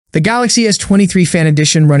The Galaxy S23 Fan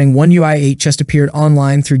Edition running One UI 8 just appeared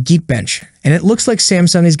online through Geekbench, and it looks like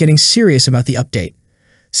Samsung is getting serious about the update.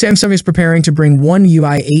 Samsung is preparing to bring One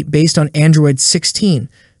UI 8 based on Android 16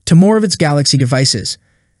 to more of its Galaxy devices.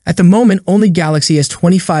 At the moment, only Galaxy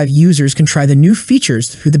S25 users can try the new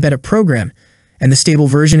features through the beta program, and the stable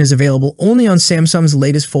version is available only on Samsung's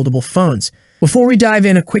latest foldable phones. Before we dive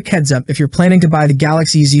in, a quick heads up: if you're planning to buy the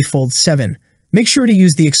Galaxy Z Fold 7, make sure to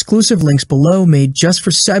use the exclusive links below made just for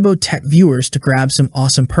Cybo Tech viewers to grab some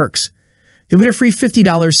awesome perks. You'll get a free $50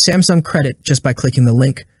 Samsung credit just by clicking the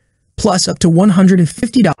link, plus up to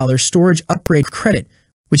 $150 storage upgrade credit,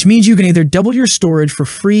 which means you can either double your storage for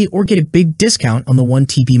free or get a big discount on the 1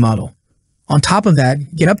 TB model. On top of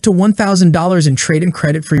that, get up to $1,000 in trade-in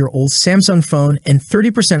credit for your old Samsung phone and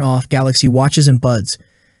 30% off Galaxy watches and buds.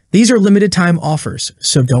 These are limited time offers,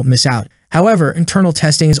 so don't miss out. However, internal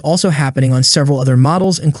testing is also happening on several other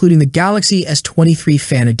models, including the Galaxy S23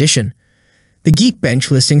 Fan Edition. The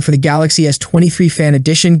Geekbench listing for the Galaxy S23 Fan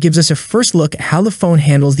Edition gives us a first look at how the phone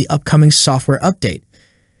handles the upcoming software update.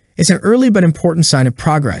 It's an early but important sign of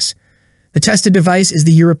progress. The tested device is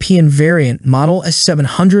the European variant model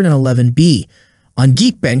S711B. On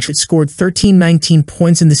Geekbench, it scored 1319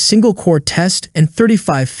 points in the single-core test and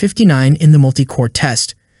 3559 in the multi-core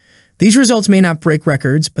test. These results may not break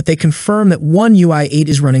records, but they confirm that One UI 8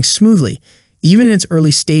 is running smoothly, even in its early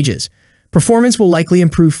stages. Performance will likely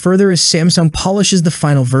improve further as Samsung polishes the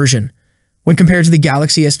final version. When compared to the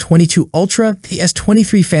Galaxy S22 Ultra, the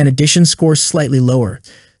S23 Fan Edition scores slightly lower.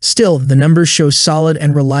 Still, the numbers show solid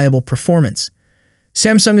and reliable performance.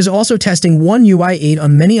 Samsung is also testing One UI 8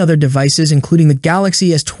 on many other devices, including the Galaxy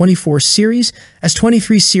S24 series,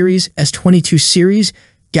 S23 series, S22 series,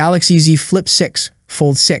 Galaxy Z Flip 6,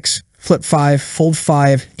 Fold 6, Flip 5, Fold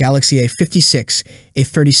 5, Galaxy A56,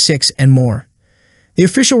 A36, and more. The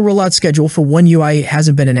official rollout schedule for One UI 8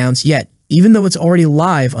 hasn't been announced yet, even though it's already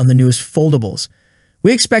live on the newest foldables.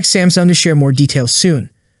 We expect Samsung to share more details soon,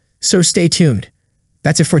 so stay tuned.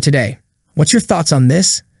 That's it for today. What's your thoughts on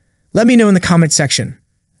this? Let me know in the comment section.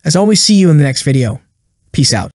 As always, see you in the next video. Peace out.